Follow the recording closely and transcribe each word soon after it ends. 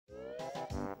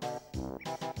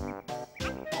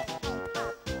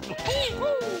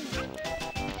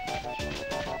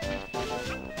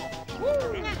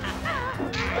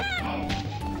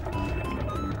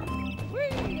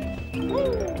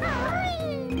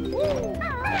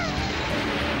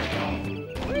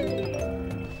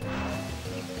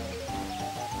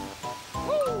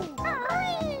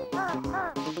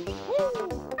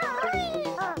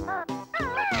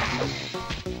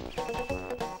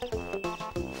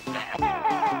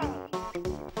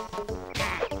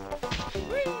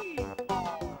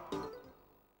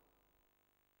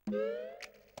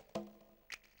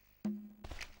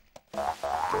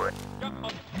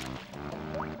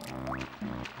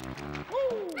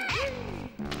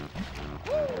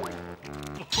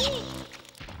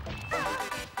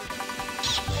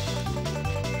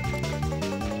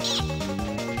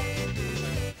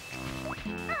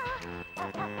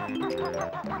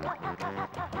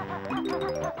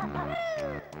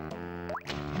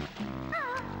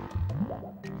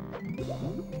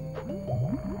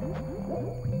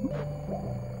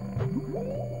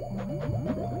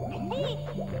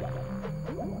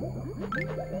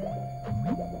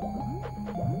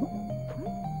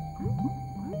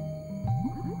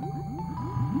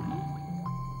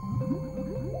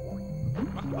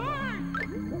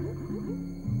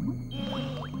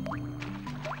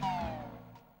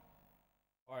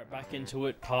Back into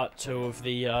it, part 2 of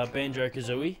the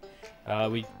Banjo-Kazooie.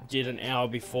 We did an hour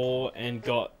before and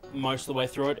got most of the way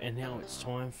through it, and now it's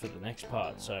time for the next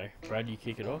part. So, Brad, you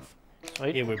kick it off.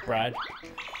 Sweet. Here with Brad.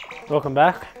 Welcome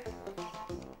back.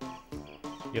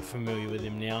 You're familiar with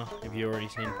him now. Have you already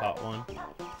seen part 1?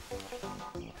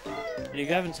 And if you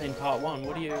haven't seen part 1,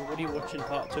 what are you watching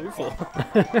part 2 for?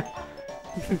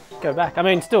 Go back. I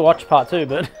mean, still watch part 2,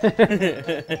 but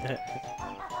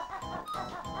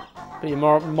but your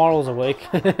morals are weak.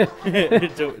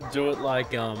 do it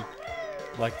like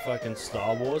fucking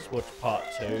Star Wars. Watch part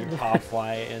 2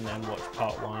 halfway, and then watch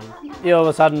part 1. Yeah, all of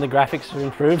a sudden the graphics have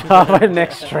improved halfway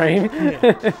next stream.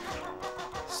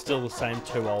 Still the same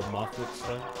 2 old Muppets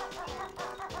though.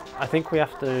 I think we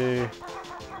have to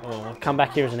come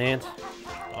back here as an ant.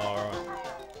 Alright.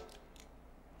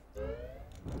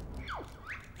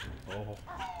 Oh.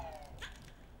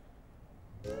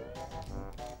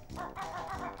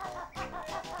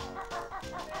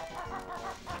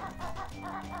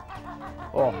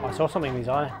 Oh, I saw something in his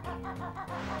eye.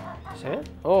 See it?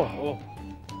 Oh. Oh.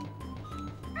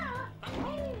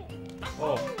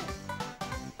 Oh.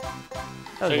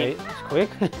 That was neat. It's quick.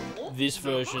 This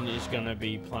version is going to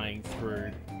be playing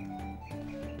through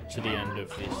to the end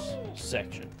of this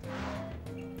section.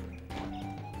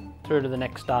 Through to the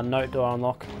next note do I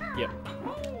unlock? Yep.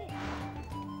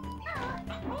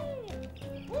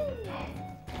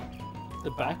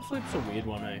 The backflip's a weird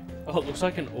one, eh? Oh, it looks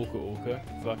like an Orca Orca.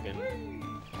 Fucking.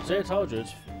 See, I told you,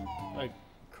 it's like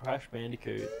Crash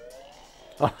Bandicoot.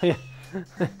 Oh, yeah.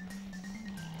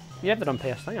 You have it on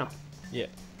PS, don't you? Yeah.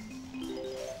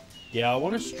 Yeah, I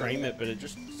want to stream it, but it's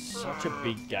just such a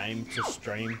big game to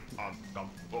stream,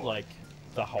 like,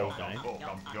 the whole game.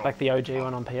 Like the OG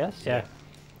one on PS? Yeah.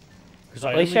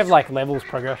 At least you have, like, levels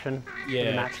progression.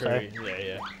 Yeah, match, true. So.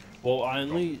 Yeah. Well, I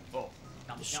only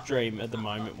stream at the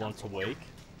moment once a week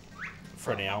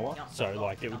for an hour, so,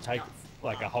 like, it would take,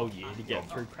 like, a whole year to get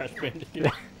through Crash Bandicoot.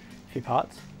 A few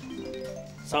parts.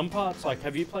 Some parts, like,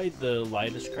 have you played the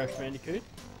latest Crash Bandicoot?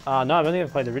 No, I've only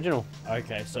ever played the original.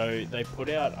 Okay, so they put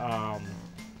out,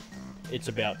 It's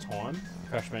About Time,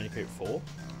 Crash Bandicoot 4.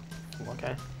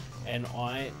 Okay. And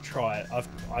I try it.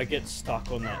 I get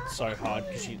stuck on that so hard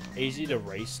because it's easy to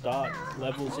restart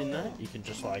levels in that. You can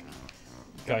just, like,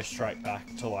 go straight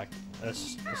back to, like, a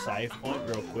save point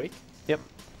real quick. Yep.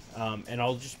 And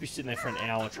I'll just be sitting there for an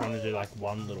hour trying to do, like,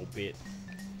 one little bit.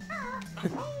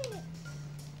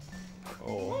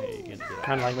 Oh, hey, you're gonna get up.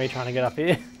 Kind of like me trying to get up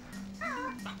here.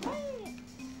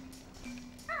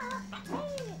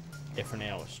 Yeah, for an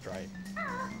hour straight.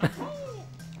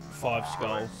 5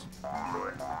 skulls.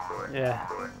 Yeah.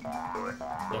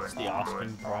 That's the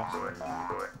asking price.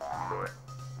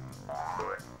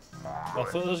 I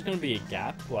thought there was going to be a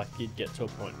gap, like you'd get to a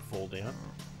point and fall down.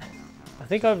 I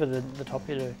think over the top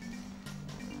you do.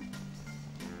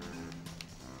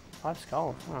 5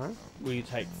 skulls, alright. Will you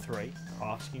take 3?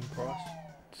 Asking price?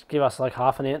 Just give us like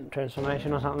half an ant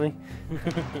transformation or something.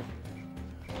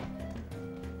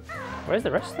 Where's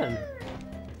the rest then?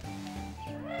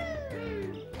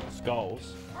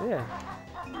 Skulls? Yeah.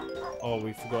 Oh,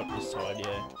 we forgot this side,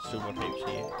 yeah. Still got heaps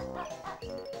here.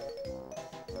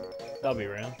 They'll be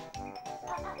around.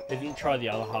 They didn't try the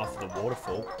other half of the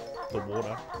waterfall. The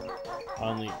water. I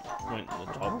only went to the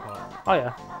top part. Oh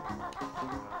yeah.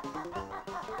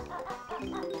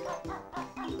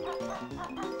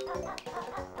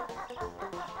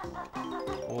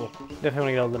 Oh. Definitely want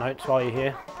to get all the notes while you're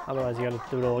here. Otherwise you got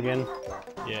to do it all again.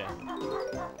 Yeah.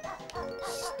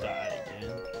 Start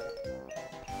again.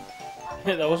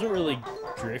 Yeah, that wasn't really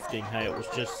drifting, hey, it was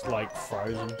just like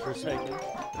frozen for a second.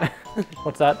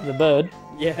 What's that? The bird?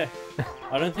 Yeah.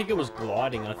 I don't think it was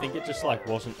gliding, I think it just like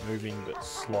wasn't moving but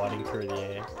sliding through the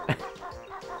air.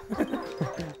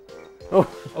 Oh.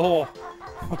 Oh.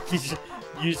 He just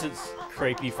used its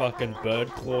creepy fucking bird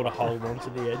claw to hold onto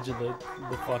the edge of the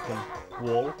fucking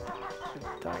wall.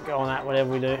 Don't go on that, whatever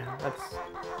we do. That's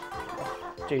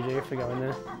GG if we go in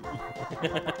there.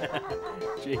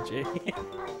 GG.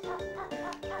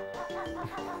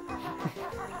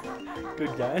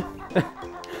 Good game.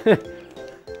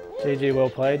 GG, well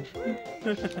played.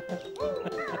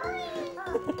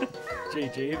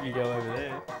 GG if you go over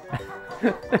there.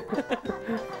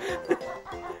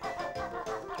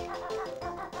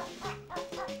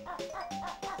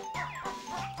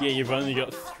 Yeah, you've only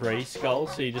got 3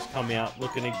 skulls, so you just come out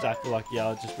looking exactly like you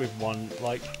just with one,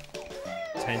 like,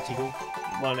 tentacle.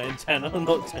 One antenna,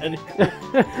 not tentacle.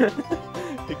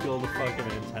 You call the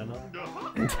fucking antenna.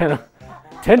 Antenna.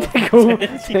 Tentacle.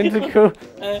 Tentacle.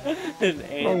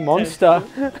 Wrong monster.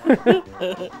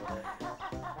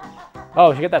 Oh,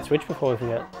 we should get that switch before we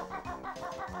forget.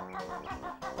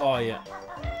 Oh, yeah.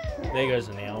 There goes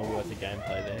an hour worth of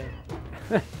gameplay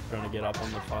there. Trying to get up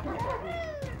on the fucking...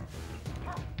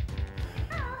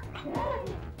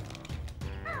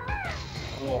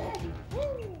 Oh.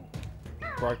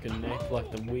 Broken neck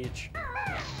like the witch.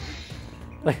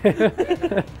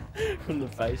 From the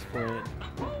face plant.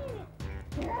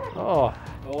 Oh.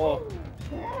 Oh.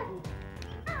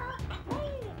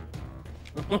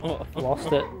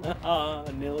 Lost it. Ah,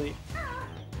 nearly.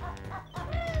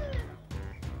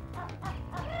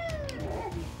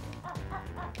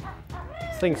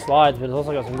 This thing slides, but it's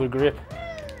also got some good grip.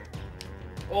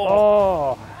 Oh.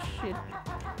 Oh, shit.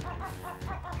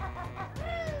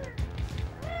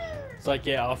 It's like,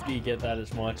 yeah, after you get that,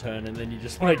 it's my turn, and then you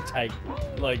just, like,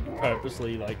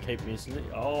 purposely, like, keep missing it.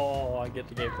 Oh, I get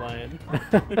to keep playing.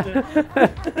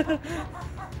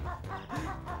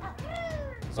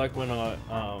 It's like when I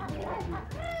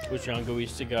was younger, we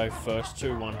used to go first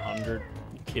to 100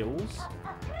 kills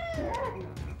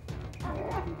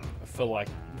for, like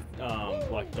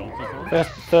Donkey Kong.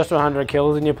 First 100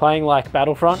 kills, and you're playing, like,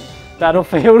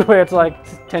 Battlefield, where it's,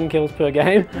 like, 10 kills per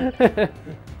game.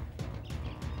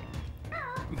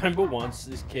 Remember once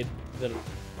this kid that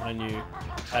I knew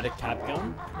had a cap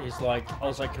gun. He's like, I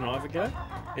was like, can I have a go?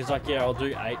 He's like, yeah, I'll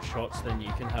do 8 shots, then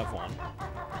you can have one.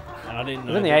 And I didn't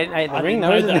know. Isn't the 8 in the ring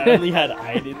though? I didn't know they only had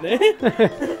 8 in there.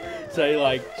 So he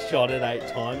like shot it 8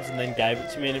 times and then gave it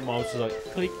to me, and mom was like,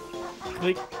 click,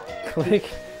 click, click.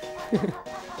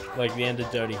 Like the end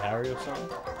of Dirty Harry or something.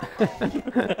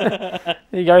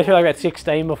 You go through like about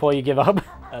 16 before you give up.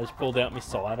 I just pulled out my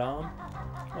sidearm.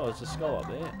 Oh, there's a skull up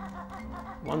there.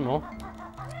 One more.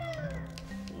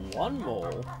 One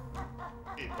more.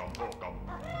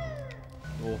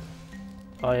 Oh.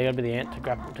 Oh, you gotta be the ant to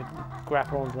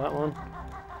grapple onto that one.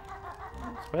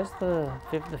 So where's the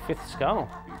fifth skull?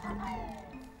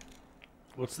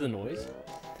 What's the noise?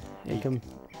 Ikambokum.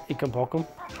 Ikambokum.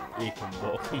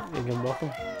 Ikambokum.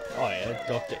 Oh yeah,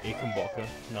 Dr. Ikambokum,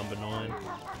 number 9.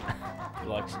 He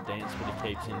likes to dance, but he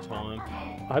keeps in time.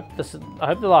 I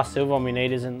hope the last silver one we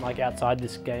need isn't like outside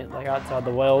this game, like outside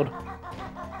the world.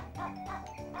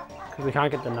 Because we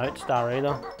can't get the note star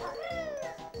either.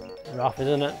 It's rough,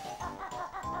 isn't it?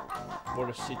 What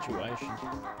a situation.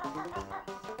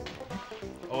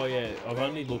 Oh yeah, I've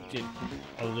only looked in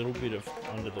a little bit of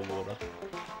under the water.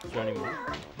 Is there any more?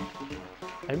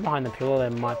 Maybe behind the pillar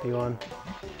there might be one.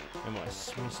 Am I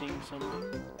missing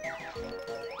something?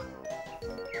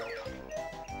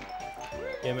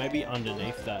 Yeah, maybe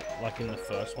underneath that, like in the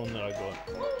first one that I got.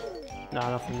 No,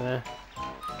 nothing there.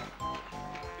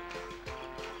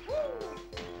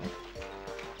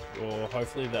 Or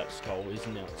hopefully that skull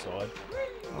isn't outside.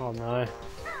 Oh no.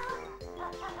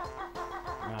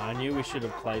 I knew we should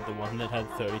have played the one that had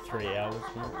 33 hours.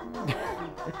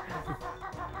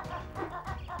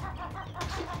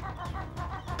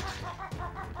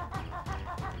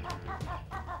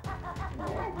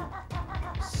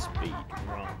 Speed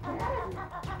run.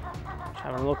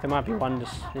 Having a look, there might be one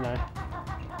just, you know,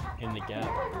 in the gap.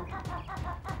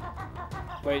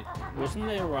 Wait, wasn't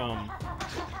there,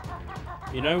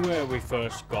 you know where we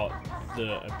first got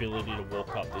the ability to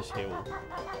walk up this hill?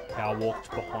 How I walked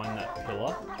behind that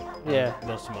pillar? Yeah.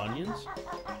 There's some onions.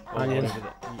 Onions.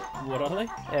 What are they?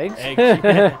 Eggs? Eggs,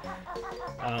 yeah.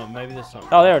 Maybe there's something.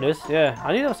 Oh, there it is. Yeah,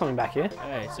 I knew there was something back here.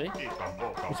 Hey, see?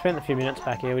 We spent a few minutes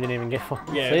back here, we didn't even get one.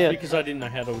 Yeah, see it. because I didn't know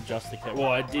how to adjust the camera.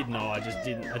 Well, I did know, I just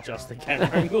didn't adjust the camera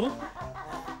angle.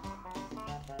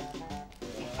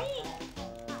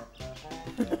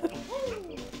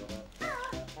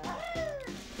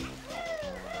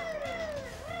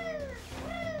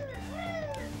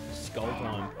 Skull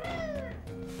time.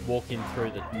 Walking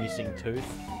through the missing tooth.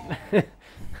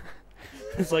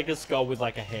 It's like a skull with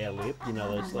like a hair lip, you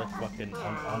know, those like fucking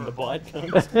underbite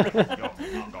cunts.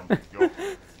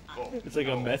 It's like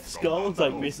a meth skull, it's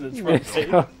like missing its front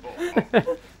teeth.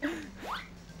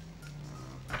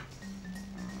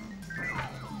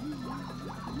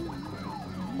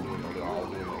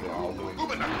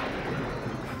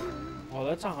 Oh,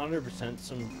 that's 100%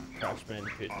 some Crash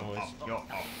Bandicoot noise.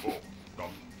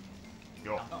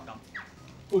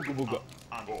 Ooga booga.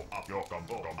 Up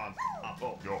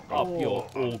your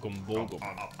organ boogum.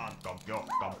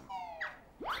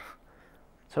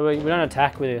 So we don't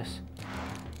attack with this,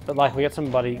 but like we get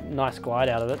some bloody nice glide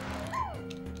out of it.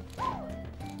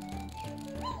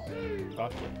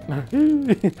 Fuck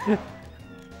yeah.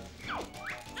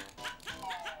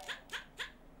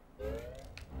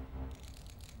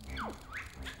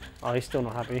 Oh, he's still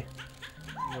not happy.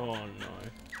 Oh no.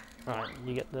 Alright,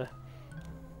 you get the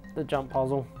jump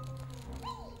puzzle.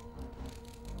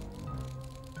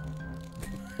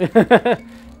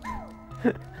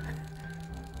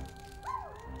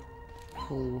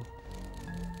 Ooh.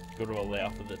 Got to allow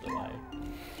for the delay.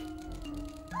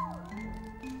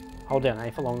 Hold down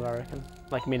A for longer, I reckon.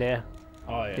 Like mid-air,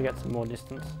 Oh yeah. to get some more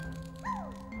distance.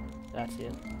 That's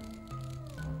it.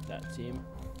 That's him.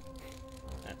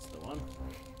 That's the one.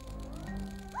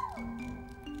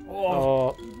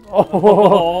 Oh. Oh.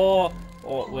 Oh.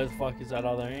 Oh, where the fuck is that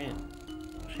other ant?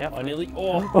 Shout I for it. nearly.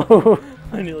 Oh.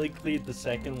 I nearly cleared the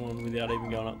second one without even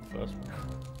going up the first one.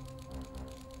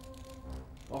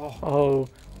 Oh. Oh.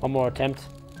 One more attempt.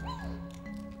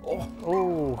 Oh.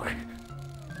 Oh.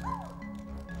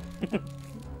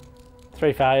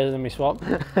 3 failures and we swap.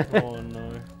 Oh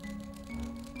no.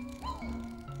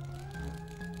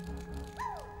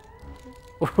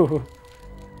 Ooh.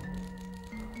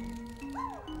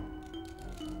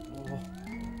 Oh.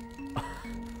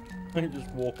 I'm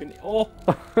just walking. Oh.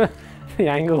 The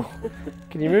angle.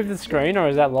 Can you move the screen or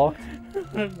is that locked?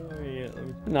 Oh yeah.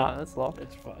 No, that's locked.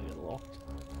 It's fucking locked.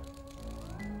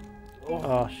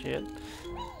 Oh shit.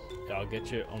 Yeah, I'll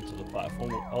get you onto the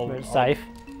platform. It's safe.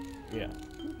 Yeah.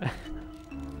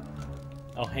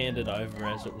 I'll hand it over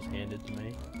as it was handed to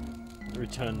me.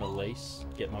 Return the lease.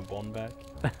 Get my bond back.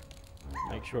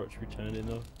 Make sure it's returned in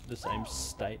the same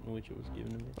state in which it was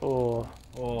given to me. Oh.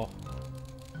 Oh.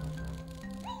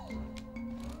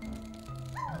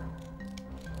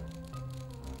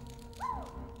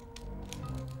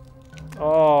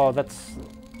 Oh, that's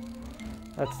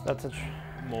a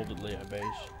Morbidly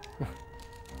obese.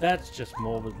 That's just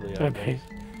morbidly Okay. obese.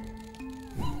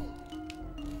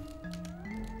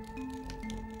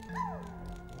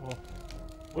 Oh.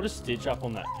 What a stitch up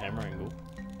on that camera angle.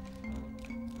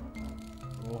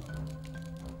 Oh.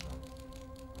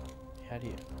 How do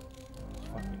you... It's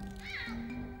fucking...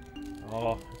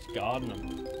 Oh, it's guarding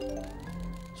them.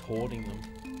 It's hoarding them.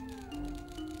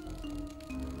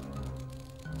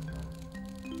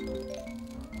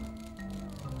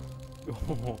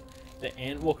 Oh, the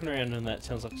ant walking around and that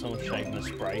sounds like someone shaking a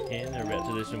spray can. They're about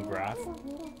to do some graph.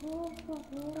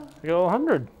 We got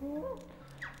 100.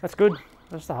 That's good.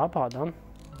 That's the hard part done.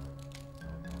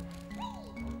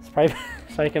 Spray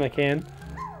shaking a can.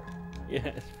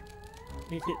 Yes.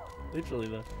 Literally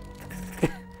though.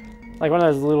 Like one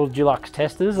of those little Dulux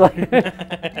testers. Like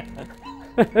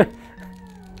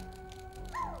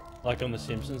Like on The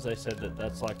Simpsons, they said that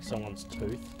that's like someone's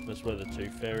tooth. That's where the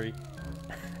tooth fairy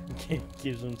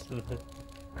gives them to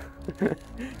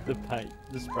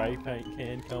the spray paint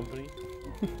can company.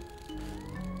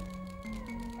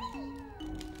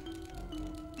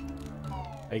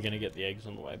 Are you gonna get the eggs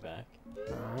on the way back?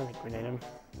 No, I don't think we need them.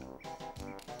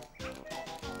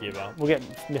 Give up. We'll get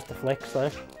Mr. Flex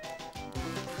though.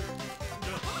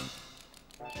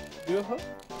 Yeah.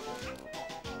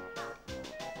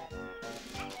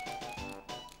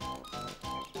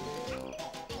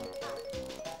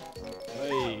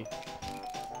 Hey.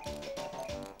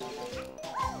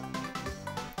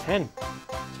 10.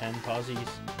 10 fuzzies.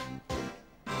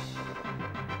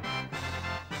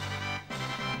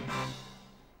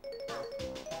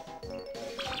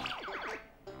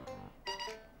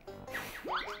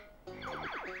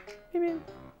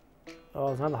 Oh,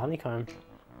 there's another honeycomb.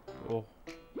 Oh.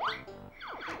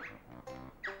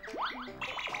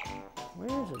 Where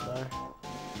is it though?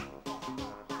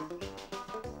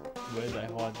 Where'd they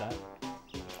hide that?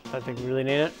 I don't think we really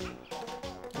need it.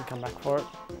 We'll come back for it.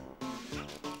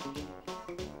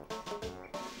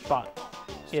 But,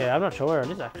 yeah, I'm not sure where it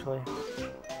is actually.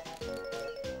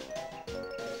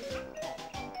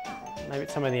 Maybe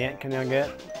it's somewhere the ant can now get.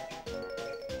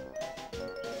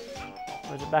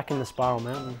 Or is it back in the Spiral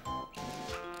Mountain?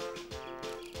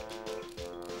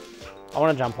 I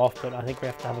want to jump off, but I think we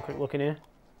have to have a quick look in here.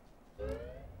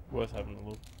 Worth having a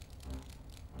look.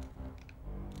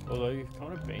 Although you've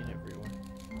kind of been everywhere.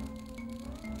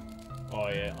 Oh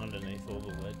yeah, underneath all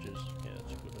the ledges. Yeah,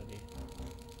 that's a good idea.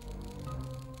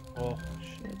 Oh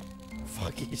shit.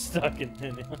 Fuck, he's stuck in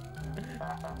there now.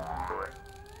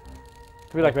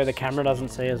 Could be like where the camera doesn't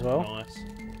see as well. Nice.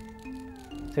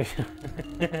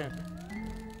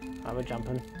 Right, we're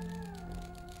jumping.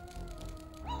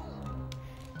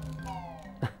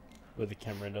 Where the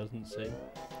camera doesn't see.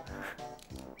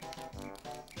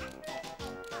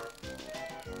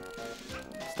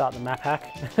 Start the map hack.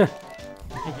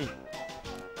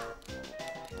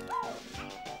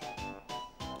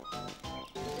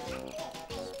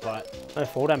 Splat. No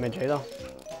fall damage either.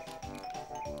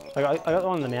 I got one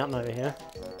on the mountain over here.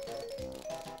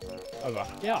 Over.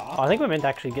 Yeah. I think we're meant to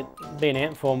actually be an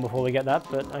ant form before we get that,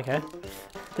 but okay.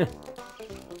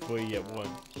 Before you get one.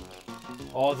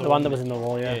 Oh, The one that was in the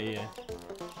wall, yeah. Yeah, yeah.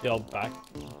 The old back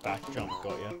jump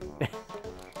got you.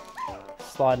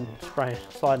 Slide and spray,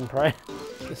 slide and pray.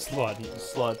 Slide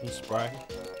and spray.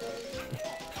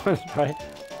 Spray.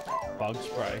 Bug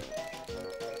spray.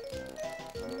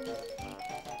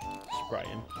 Spray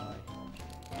and play.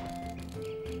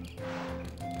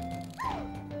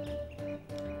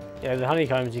 Yeah, the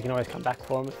honeycombs, you can always come back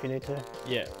for them if you need to.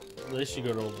 Yeah, at least you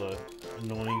got all the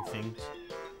annoying things,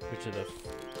 which are the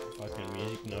fucking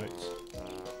music notes.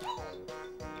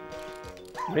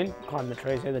 We didn't climb the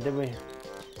trees either, did we?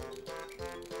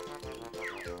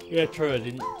 Yeah, true. I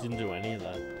didn't do any of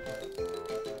that.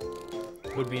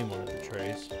 Would be in one of the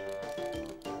trees.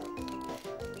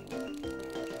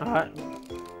 Alright.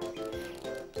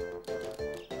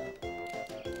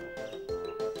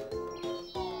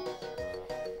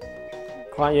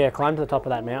 Climb to the top of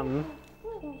that mountain.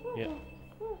 Yeah.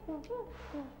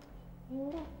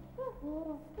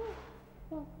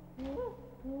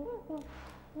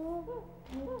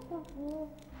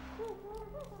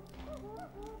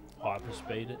 Hyper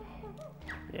speed it.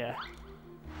 Yeah.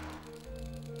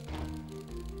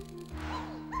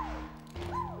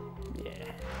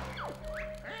 Yeah.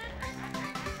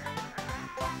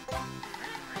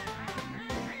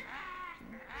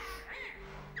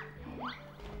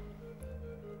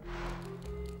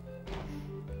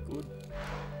 Good.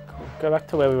 Cool. Go back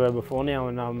to where we were before now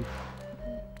and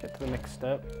get to the next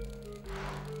step.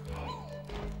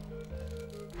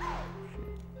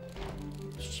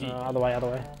 Shit. Other way, other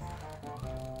way.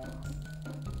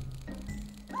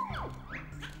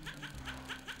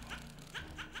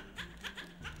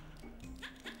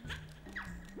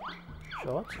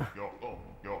 Short.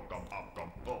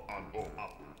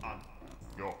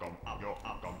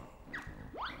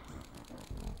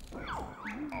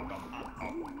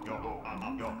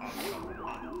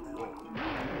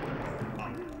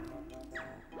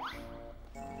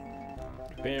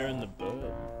 Bear and the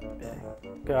bird.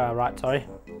 Go right, sorry.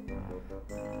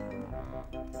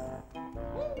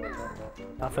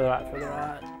 Further right, further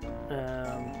right.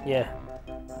 Yeah.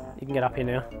 You can get up here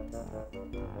now.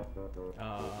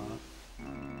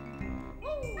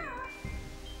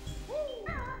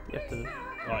 You have to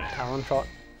talon trot.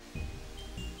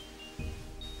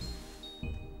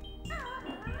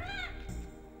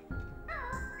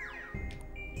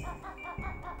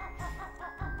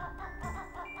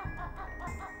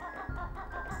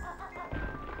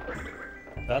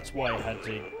 That's why I had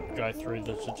to go through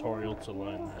the tutorial to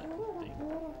learn that thing.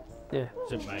 Yeah.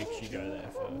 So it makes you go there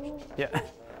first. Yeah.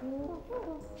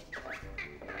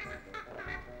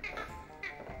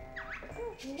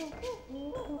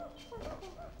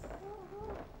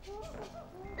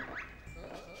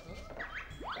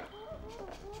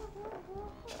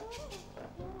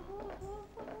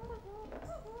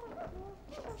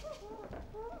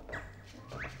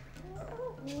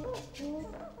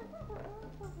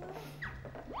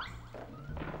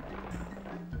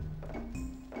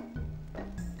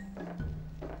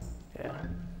 Yeah.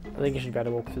 I think you should be able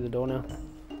to walk through the door now.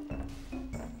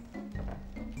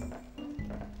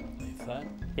 Leave that.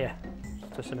 Yeah.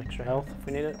 Just some extra health if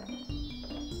we need it.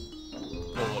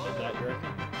 Or what did that, you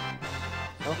reckon?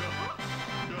 Oh.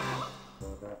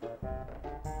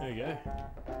 There you go.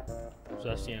 So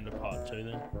that's the end of part 2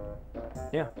 then.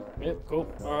 Yeah. Yep, cool.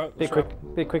 Alright.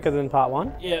 Bit quicker than part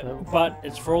 1. Yeah, but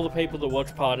it's for all the people that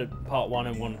watch part 1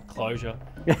 and want closure.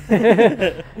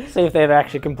 See if they've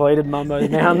actually completed Mumbo's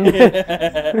Mountain.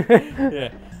 Yeah.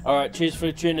 Alright, cheers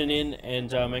for tuning in,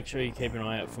 and make sure you keep an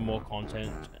eye out for more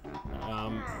content.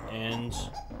 And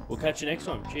we'll catch you next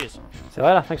time. Cheers. See you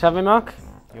later. Thanks for having me, Mark.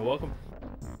 You're welcome.